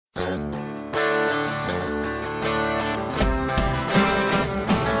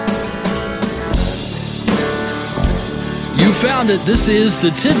found it. This is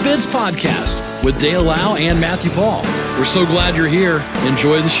the Tidbits Podcast with Dale Lau and Matthew Paul. We're so glad you're here.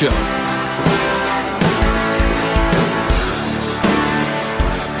 Enjoy the show.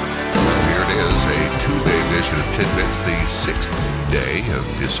 Well, here it is, a Tuesday edition of Tidbits, the 6th day of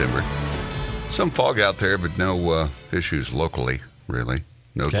December. Some fog out there, but no issues locally, really.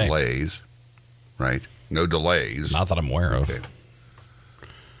 No delays, right? No delays. Not that I'm aware of. Okay.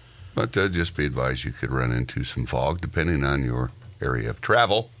 But just be advised you could run into some fog depending on your area of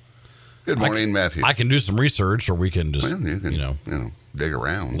travel. Good morning, Matthew. I can do some research, or we can just, Well, you can, dig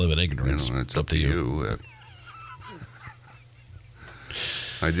around. live in ignorance. It's up to you.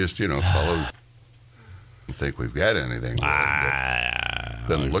 I just, follow. Don't think we've got anything.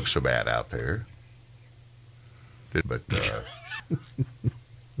 Doesn't look so bad out there. But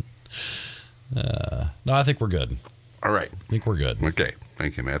no, I think we're good. all right. I think we're good. Okay.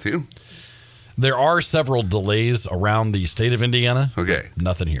 Thank you, Matthew. There are several delays around the state of Indiana. Okay.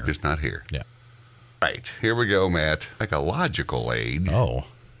 Nothing here. Just not here. Yeah. Right. Here we go, Matt. Psychological age Oh.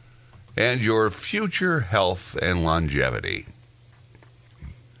 and your future health and longevity.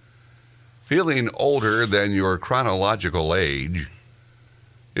 Feeling older than your chronological age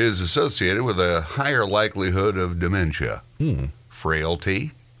is associated with a higher likelihood of dementia,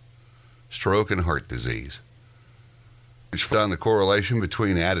 frailty, stroke, and heart disease. Which found the correlation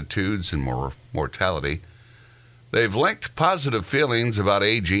between attitudes and mortality. They've linked positive feelings about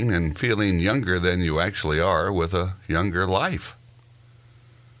aging and feeling younger than you actually are with a younger life.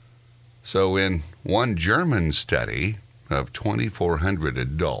 So in one German study of 2,400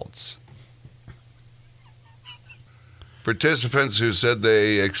 adults, participants who said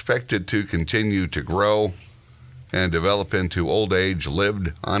they expected to continue to grow and develop into old age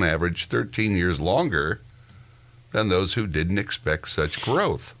lived on average 13 years longer than those who didn't expect such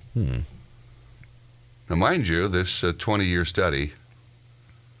growth. Now, mind you, this 20-year study,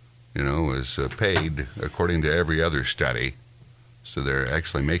 is paid according to every other study. So they're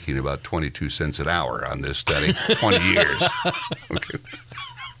actually making about 22 cents an hour on this study, 20 years. Okay.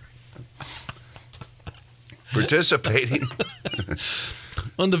 Participating.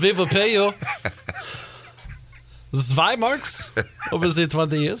 Und wie viel pay you? 2 marks over the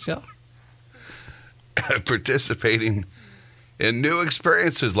 20 years, yeah. Participating in new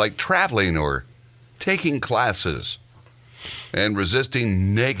experiences like traveling or taking classes and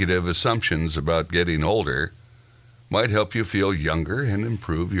resisting negative assumptions about getting older might help you feel younger and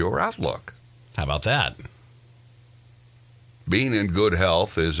improve your outlook. How about that? Being in good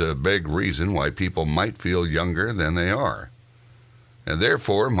health is a big reason why people might feel younger than they are, and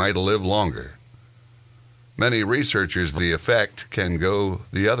therefore might live longer. Many researchers, the effect can go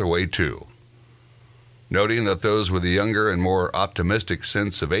the other way too, noting that those with a younger and more optimistic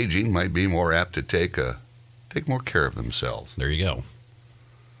sense of aging might be more apt to take more care of themselves. There you go.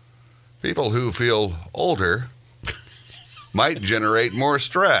 People who feel older might generate more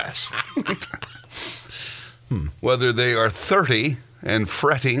stress. Whether they are 30 and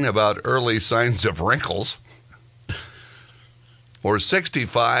fretting about early signs of wrinkles, or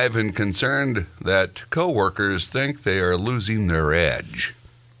 65 and concerned that coworkers think they are losing their edge.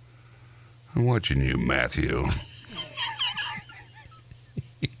 I'm watching you, Matthew.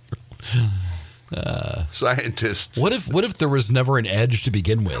 Scientists. What if there was never an edge to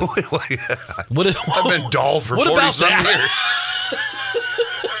begin with? What if, I've been dull for 40-some years.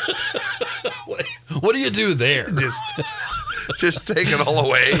 What do you do there? Just take it all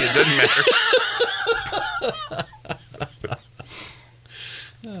away. It doesn't matter.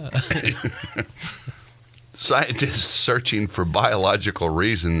 Scientists searching for biological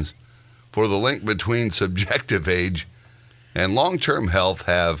reasons for the link between subjective age and long-term health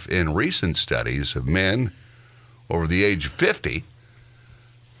have, in recent studies of men over the age of 50,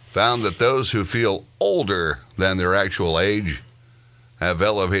 found that those who feel older than their actual age have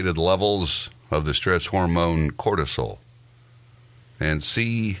elevated levels of the stress hormone cortisol and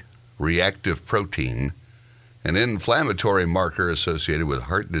C-reactive protein, an inflammatory marker associated with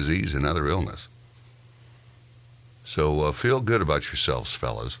heart disease and other illness. So feel good about yourselves,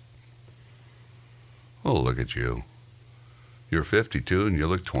 fellas. Oh, look at you. You're 52 and you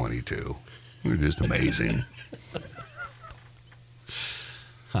look 22. You're just amazing.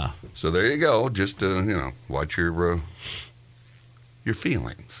 So there you go. Just, watch your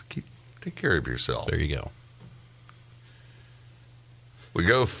feelings. Take care of yourself. There you go. We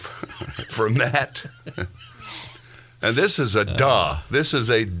go from that. And this is a This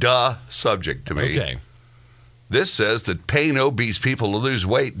is a subject to me. Okay. This says that paying obese people to lose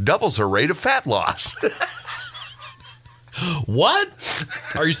weight doubles their rate of fat loss. What?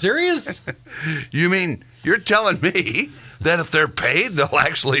 Are you serious? You mean you're telling me that if they're paid, they'll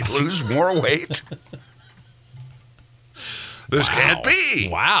actually lose more weight? This can't be.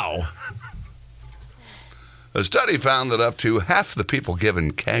 Wow. A study found that up to half the people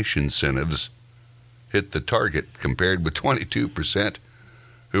given cash incentives hit the target, compared with 22%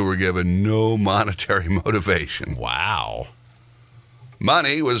 who were given no monetary motivation. Wow.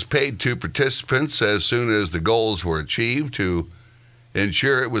 Money was paid to participants as soon as the goals were achieved to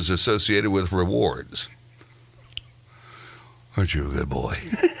ensure it was associated with rewards. Aren't you a good boy?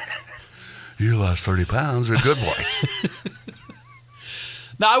 You lost 30 pounds. You're a good boy.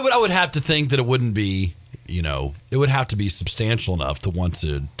 Now, I would have to think that it wouldn't be, it would have to be substantial enough to want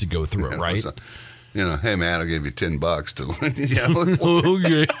to go through it, right? Hey, man, I'll give you $10 to,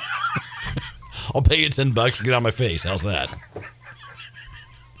 Okay. I'll pay you $10 to get out of my face. How's that?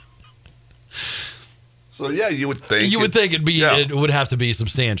 So, yeah, you would think. It would have to be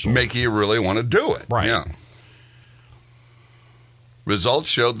substantial. Make you really want to do it. Right. Yeah. Results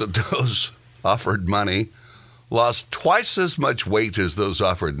showed that those offered money lost twice as much weight as those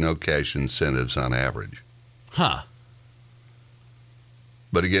offered no cash incentives on average. Huh.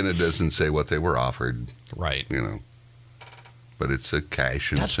 But again, it doesn't say what they were offered. Right. But it's a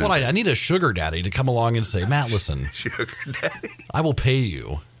cash That's incentive. what I need a sugar daddy to come along and say, Matt, listen. Sugar daddy. I will pay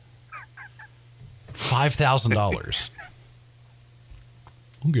you $5,000.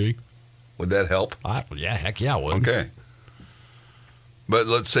 Okay. Would that help? Yeah, heck yeah, I would. Okay. But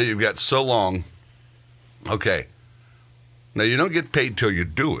let's say you've got so long. Okay. Now, you don't get paid till you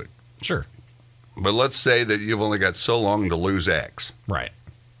do it. Sure. But let's say that you've only got so long to lose X. Right.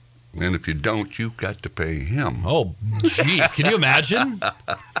 And if you don't, you've got to pay him. Oh, geez. Can you imagine?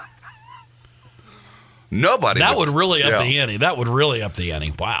 Nobody. That would really up the ante. That would really up the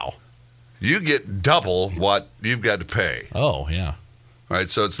ante. Wow. You get double what you've got to pay. Oh, yeah. All right,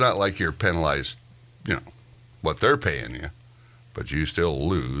 so it's not like you're penalized, what they're paying you, but you still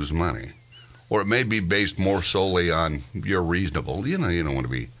lose money. Or it may be based more solely on you're reasonable. You don't want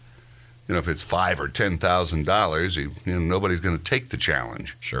to be, if it's $5,000 or $10,000, nobody's going to take the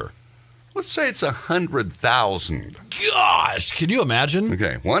challenge. Sure. Let's say it's $100,000. Gosh, can you imagine?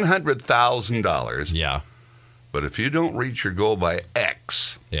 Okay, $100,000. Yeah. But if you don't reach your goal by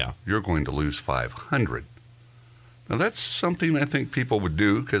X, Yeah. you're going to lose $500. Now that's something I think people would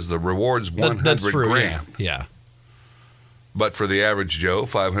do because the reward's $100 That's true. grand. Yeah. But for the average Joe,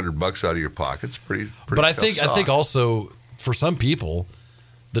 $500 out of your pocket's pretty. But I tough think sock. also for some people,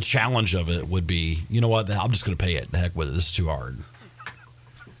 the challenge of it would be, you know what? I'm just going to pay it. The heck with it. This is too hard.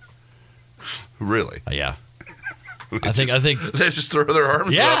 Really? Yeah. I think they just throw their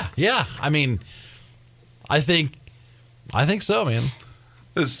arms Yeah, up. yeah. I mean, I think so, man.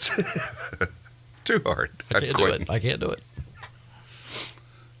 It's too hard. I can't do it. I can't do it.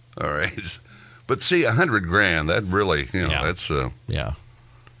 All right. But see, $100 grand, that really, Yeah. that's Yeah,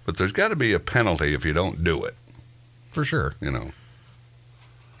 but there's got to be a penalty if you don't do it, for sure.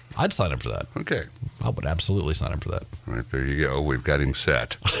 I'd sign up for that. Okay. I would absolutely sign up for that. All right, there you go. We've got him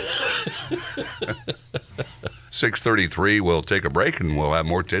set. 6:33, we'll take a break and we'll have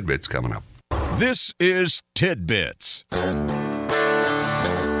more tidbits coming up. This is Tidbits.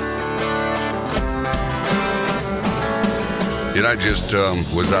 I just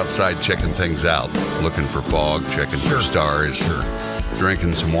was outside checking things out, looking for fog, checking for stars,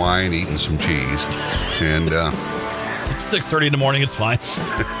 drinking some wine, eating some cheese, and 6:30 in the morning, it's fine.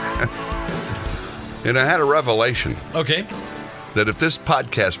 and I had a revelation Okay. that if this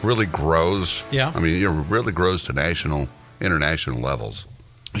podcast really grows, Yeah. I mean, it really grows to international levels,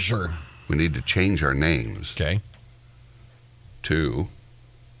 Sure. we need to change our names Okay. to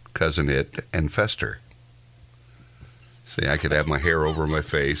Cousin It and Fester. See, I could have my hair over my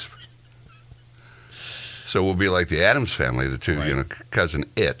face. So we'll be like the Addams family, the two, Right. Cousin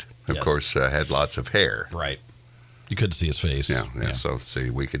It, of Yes. course, had lots of hair. Right. You couldn't see his face. Yeah. So, see,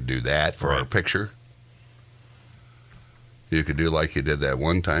 we could do that for our Right. picture. You could do like you did that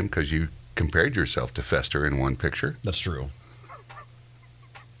one time because you compared yourself to Fester in one picture. That's true.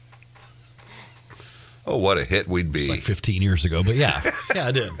 Oh, what a hit we'd be. It's like 15 years ago, but yeah. Yeah,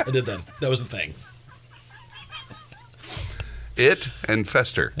 I did. I did that. That was the thing. It and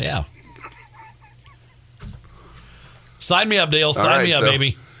Fester. Yeah. Sign me up, Dale. Sign All right, me up, so-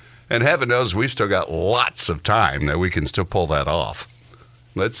 baby. And heaven knows we've still got lots of time that we can still pull that off.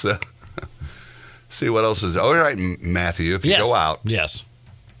 Let's see what else is. All right, Matthew, if you go out, Yes.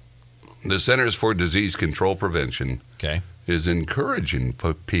 the Centers for Disease Control Prevention Okay. is encouraging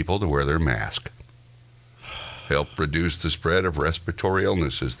people to wear their mask. Help reduce the spread of respiratory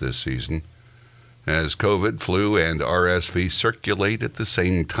illnesses this season as COVID, flu, and RSV circulate at the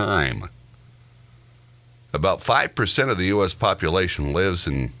same time. About 5% of the U.S. population lives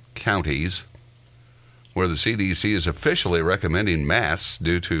in counties where the CDC is officially recommending masks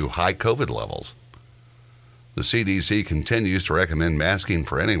due to high COVID levels. The CDC continues to recommend masking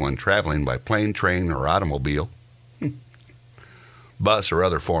for anyone traveling by plane, train, or automobile, bus, or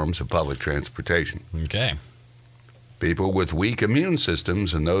other forms of public transportation. Okay. People with weak immune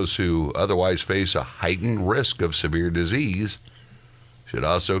systems and those who otherwise face a heightened risk of severe disease should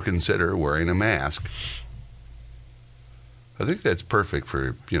also consider wearing a mask. I think that's perfect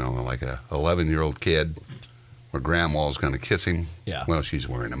for, like a 11-year-old kid where grandma's going to kiss him. Yeah. Well, she's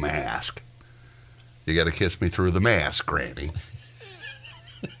wearing a mask. You got to kiss me through the mask, Granny.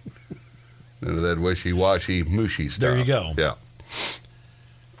 None of that wishy-washy, mushy stuff. There you go. Yeah.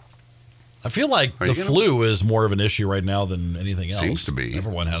 I feel like the flu is more of an issue right now than anything else. Seems to be.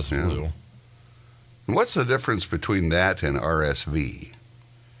 Everyone has the flu. And what's the difference between that and RSV?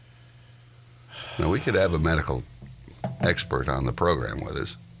 Now, we could have a medical expert on the program with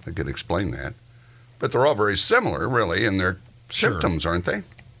us that could explain that. But they're all very similar, really, in their symptoms, aren't they?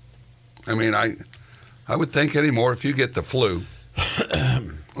 I mean, I would think anymore if you get the flu,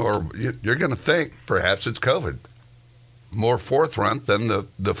 or you're going to think perhaps it's COVID. More forthright than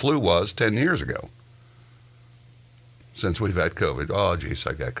the flu was 10 years ago. Since we've had COVID. Oh, geez,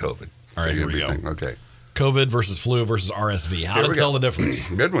 I got COVID. All right, here we go. Okay. COVID versus flu versus RSV. How to tell the difference.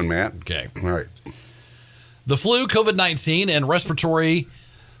 Good one, Matt. Okay. All right. The flu, COVID-19, and respiratory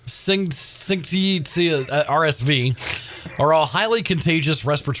RSV are all highly contagious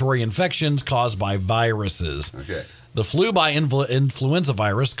respiratory infections caused by viruses. Okay. The flu by influenza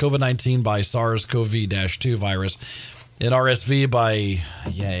virus, COVID-19 by SARS-CoV-2 virus, and RSV by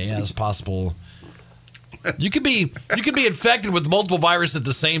it's possible. You could be infected with multiple viruses at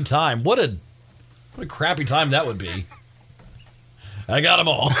the same time. What a crappy time that would be. I got them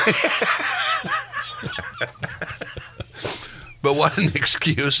all. But what an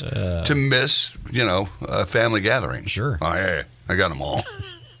excuse to miss, a family gathering. Sure. Oh, yeah, I got them all.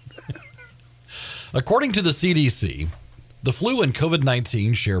 According to the CDC, the flu and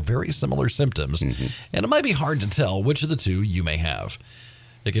COVID-19 share very similar symptoms, and it might be hard to tell which of the two you may have.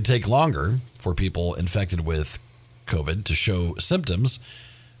 It can take longer for people infected with COVID to show symptoms,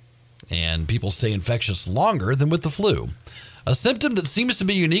 and people stay infectious longer than with the flu. A symptom that seems to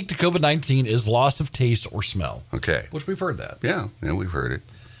be unique to COVID-19 is loss of taste or smell. Okay. Which we've heard that. Yeah, we've heard it.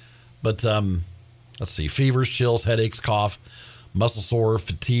 But let's see, fevers, chills, headaches, cough, muscle sore,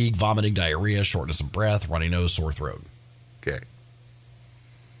 fatigue, vomiting, diarrhea, shortness of breath, runny nose, sore throat. Okay.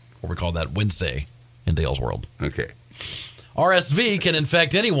 Or we call that Wednesday in Dale's world. Okay. RSV can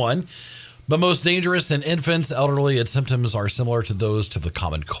infect anyone, but most dangerous in infants, elderly. Its symptoms are similar to those to the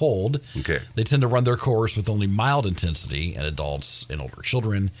common cold. Okay. They tend to run their course with only mild intensity in adults and older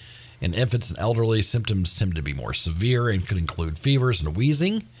children. In infants and elderly, symptoms tend to be more severe and could include fevers and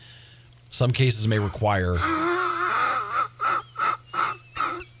wheezing. Some cases may require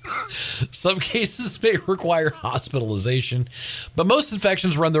hospitalization, but most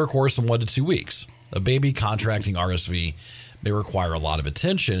infections run their course in 1 to 2 weeks. A baby contracting RSV may require a lot of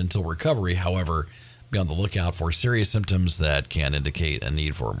attention until recovery. However, be on the lookout for serious symptoms that can indicate a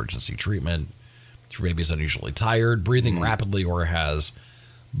need for emergency treatment. If your baby is unusually tired, breathing rapidly, or has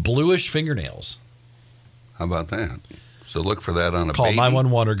bluish fingernails. How about that? So look for that on a Call baby.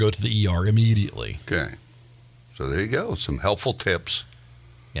 911 or go to the ER immediately. Okay. So there you go. Some helpful tips.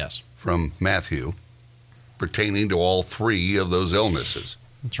 Yes. From Matthew pertaining to all three of those illnesses.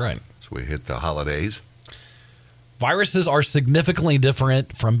 That's right. So we hit the holidays. Viruses are significantly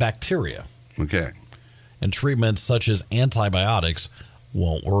different from bacteria. Okay. And treatments such as antibiotics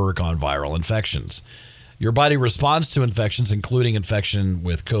won't work on viral infections. Your body responds to infections, including infection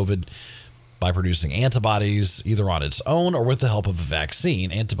with COVID, by producing antibodies either on its own or with the help of a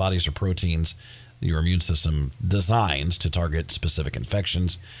vaccine. Antibodies are proteins that your immune system designs to target specific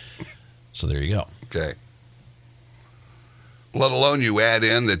infections. So there you go. Okay. Let alone you add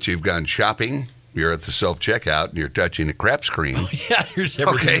in that you've gone shopping, you're at the self-checkout, and you're touching a crap screen. Yeah,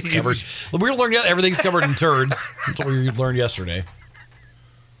 everything's covered. We learned everything's covered in turds. That's what we learned yesterday.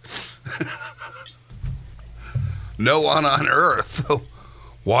 No one on earth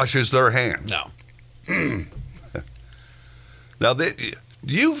washes their hands. No. Now,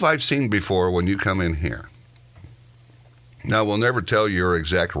 I've seen before when you come in here. Now, we'll never tell your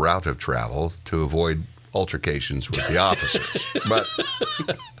exact route of travel to avoid altercations with the officers. But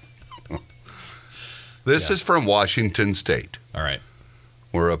this is from Washington State. All right.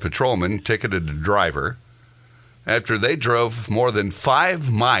 Where a patrolman ticketed a driver after they drove more than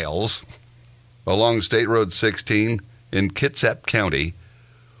 5 miles along State Road 16 in Kitsap County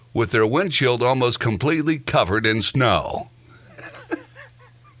with their windshield almost completely covered in snow.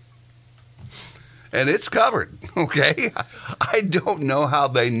 And it's covered, okay? I don't know how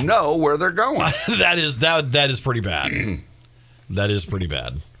they know where they're going. That is pretty bad. That is pretty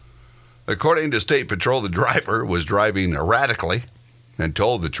bad. According to State Patrol, the driver was driving erratically and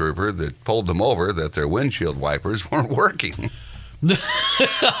told the trooper that pulled them over that their windshield wipers weren't working.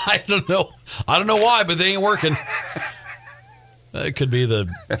 I don't know why, but they ain't working. It could be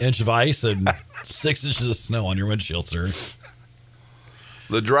the inch of ice and 6 inches of snow on your windshield, sir.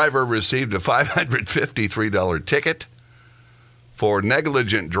 The driver received a $553 ticket for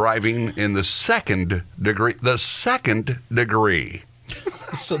negligent driving in the second degree. The second degree.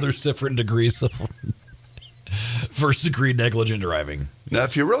 So there's different degrees of first degree negligent driving. Now,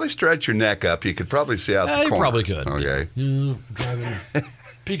 if you really stretch your neck up, you could probably see out the corner. You probably could. Okay. Yeah, driving,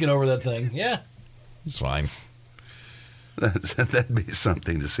 peeking over that thing. Yeah, it's fine. That'd be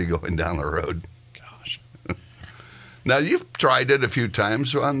something to see going down the road. Gosh. Now, you've tried it a few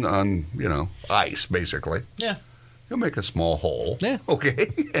times on ice, basically. Yeah. You'll make a small hole. Yeah. Okay.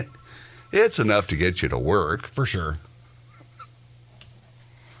 It's enough to get you to work. For sure.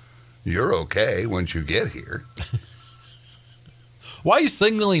 You're okay once you get here. Why are you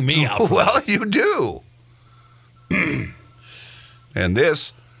signaling me out for Well, this? you do. And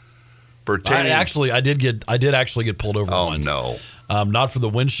this pertaining... I did actually get pulled over once. Oh, no. Not for the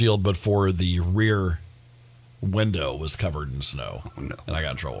windshield, but for the rear window was covered in snow. Oh, no. And I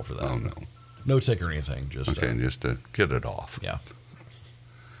got in trouble for that. Oh, no. No ticket or anything. Just Okay, just to get it off. yeah.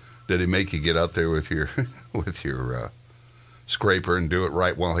 Did he make you get out there with your scraper and do it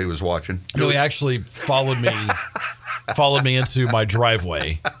right while he was watching? No, he actually followed me into my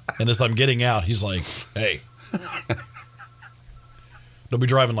driveway, and as I'm getting out, he's like, "Hey, don't be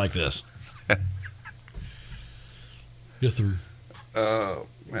driving like this." Get through.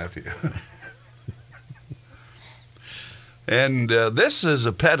 Matthew. And this is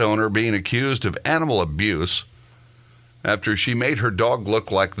a pet owner being accused of animal abuse after she made her dog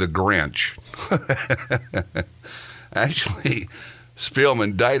look like the Grinch. Actually,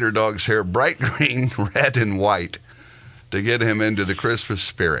 Spielman dyed her dog's hair bright green, red, and white to get him into the Christmas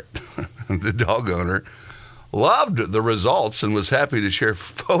spirit. The dog owner loved the results and was happy to share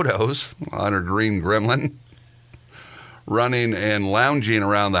photos on her green gremlin running and lounging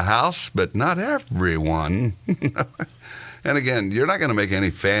around the house, but not everyone. And again, you're not going to make any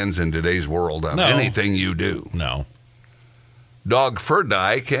fans in today's world on anything you do. No. Dog fur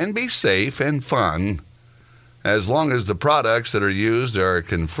dye can be safe and fun as long as the products that are used are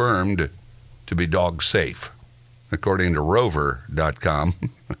confirmed to be dog safe, according to Rover.com.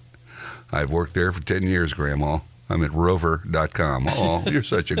 I've worked there for 10 years, Grandma. I'm at Rover.com. Oh, you're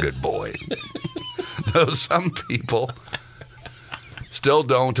such a good boy. Though some people still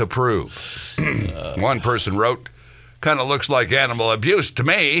don't approve. One person wrote, "Kind of looks like animal abuse to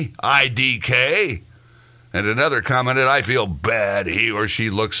me, IDK." And another commented, "I feel bad. He or she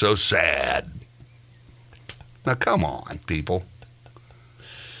looks so sad." Now, come on, people.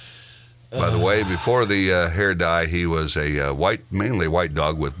 By the way, before the hair dye, he was a mainly white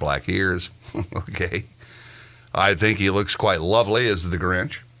dog with black ears. Okay. I think he looks quite lovely as the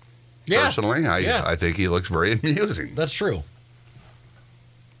Grinch. Yeah. Personally, I think he looks very amusing. That's true.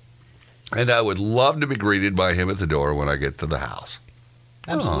 And I would love to be greeted by him at the door when I get to the house.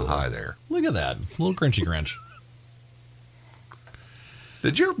 Absolutely. Oh, hi there. Look at that. Little Grinchy Grinch.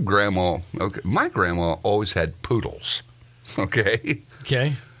 Did your grandma... Okay, my grandma always had poodles. Okay?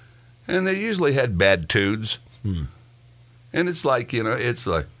 Okay. And they usually had bad tudes. And it's like, it's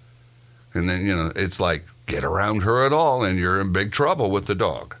like... And then, it's like, get around her at all and you're in big trouble with the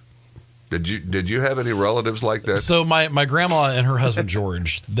dog. Did you have any relatives like that? So my grandma and her husband,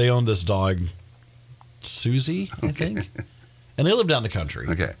 George, they owned this dog, Susie, I think. And they lived down in the country.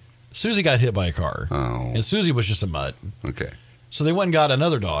 Okay. Susie got hit by a car. Oh. And Susie was just a mutt. Okay. So they went and got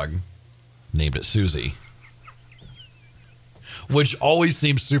another dog, named it Susie. Which always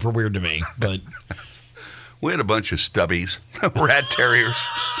seems super weird to me, but... We had a bunch of stubbies, rat terriers.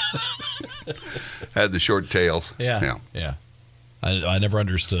 Had the short tails. Yeah. I never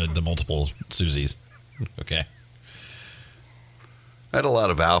understood the multiple Susies. Okay. I had a lot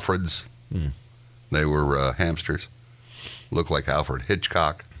of Alfreds. They were hamsters. Looked like Alfred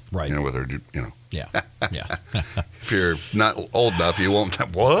Hitchcock. Right. With her, Yeah. Yeah. If you're not old enough, you won't.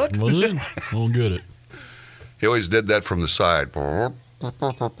 What? Won't get it. He always did that from the side.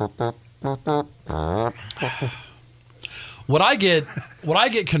 What I get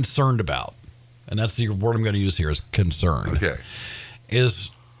concerned about, and that's the word I'm going to use here, is concerned. Okay.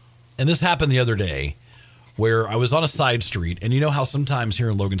 And this happened the other day, where I was on a side street, and you know how sometimes here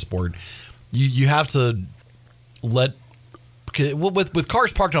in Logansport, you have to let with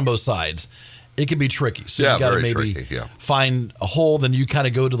cars parked on both sides, it can be tricky. So you got to maybe find a hole, then you kind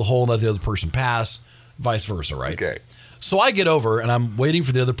of go to the hole and let the other person pass, vice versa, right? Okay. So I get over and I'm waiting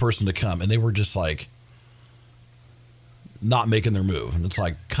for the other person to come, and they were just like not making their move, and it's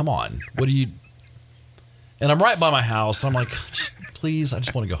like, come on, what do you? And I'm right by my house. I'm like, please, I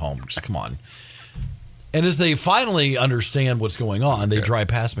just want to go home. Just come on. And as they finally understand what's going on, they drive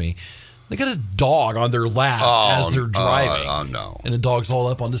past me. They got a dog on their lap as they're driving. Oh, no. And the dog's all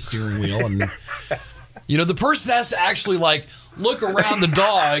up on the steering wheel. And, the person has to actually, look around the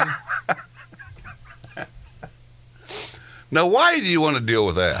dog. Now, why do you want to deal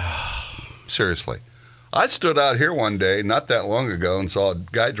with that? Seriously. I stood out here one day, not that long ago, and saw a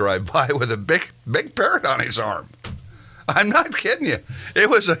guy drive by with a big parrot on his arm. I'm not kidding you. It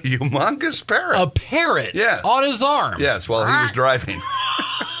was a humongous parrot. A parrot? Yes. On his arm? Yes, while he was driving.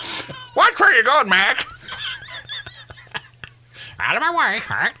 Watch where you going, Mac? Out of my way.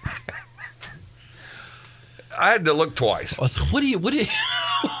 I had to look twice. What do you...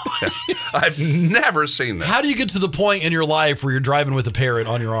 I've never seen that. How do you get to the point in your life where you're driving with a parrot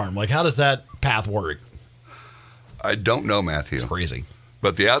on your arm? How does that path work? I don't know, Matthew. It's crazy.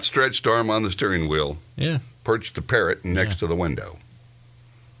 But the outstretched arm on the steering wheel perched the parrot next to the window.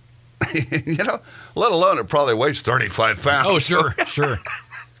 Let alone it probably weighs 35 pounds. Oh, sure.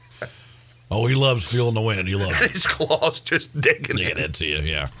 Oh, he loves feeling the wind. He loves it. His claws just digging into you,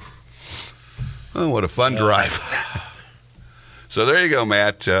 yeah. Oh, what a fun drive. So there you go,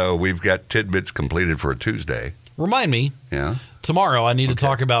 Matt. We've got tidbits completed for a Tuesday. Remind me. Yeah. Tomorrow I need to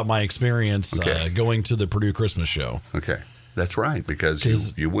talk about my experience going to the Purdue Christmas show. Okay. That's right,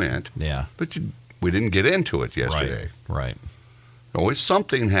 because you went. Yeah. But we didn't get into it yesterday. Right. Always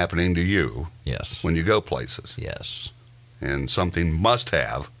something happening to you. Yes. When you go places. Yes. And something must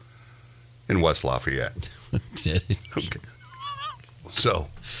have in West Lafayette. Okay. So,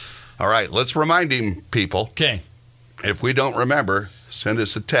 all right, let's remind him, people. Okay. If we don't remember, send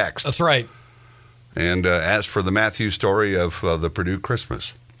us a text. That's right. And ask for the Matthew story of the Purdue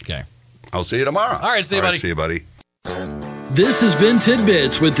Christmas. Okay. I'll see you tomorrow. All right, see you, buddy. See you, buddy. This has been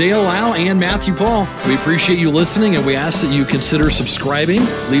Tidbits with Dale Lau and Matthew Paul. We appreciate you listening, and we ask that you consider subscribing,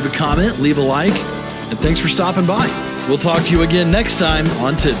 leave a comment, leave a like, and thanks for stopping by. We'll talk to you again next time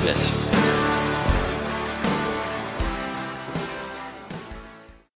on Tidbits.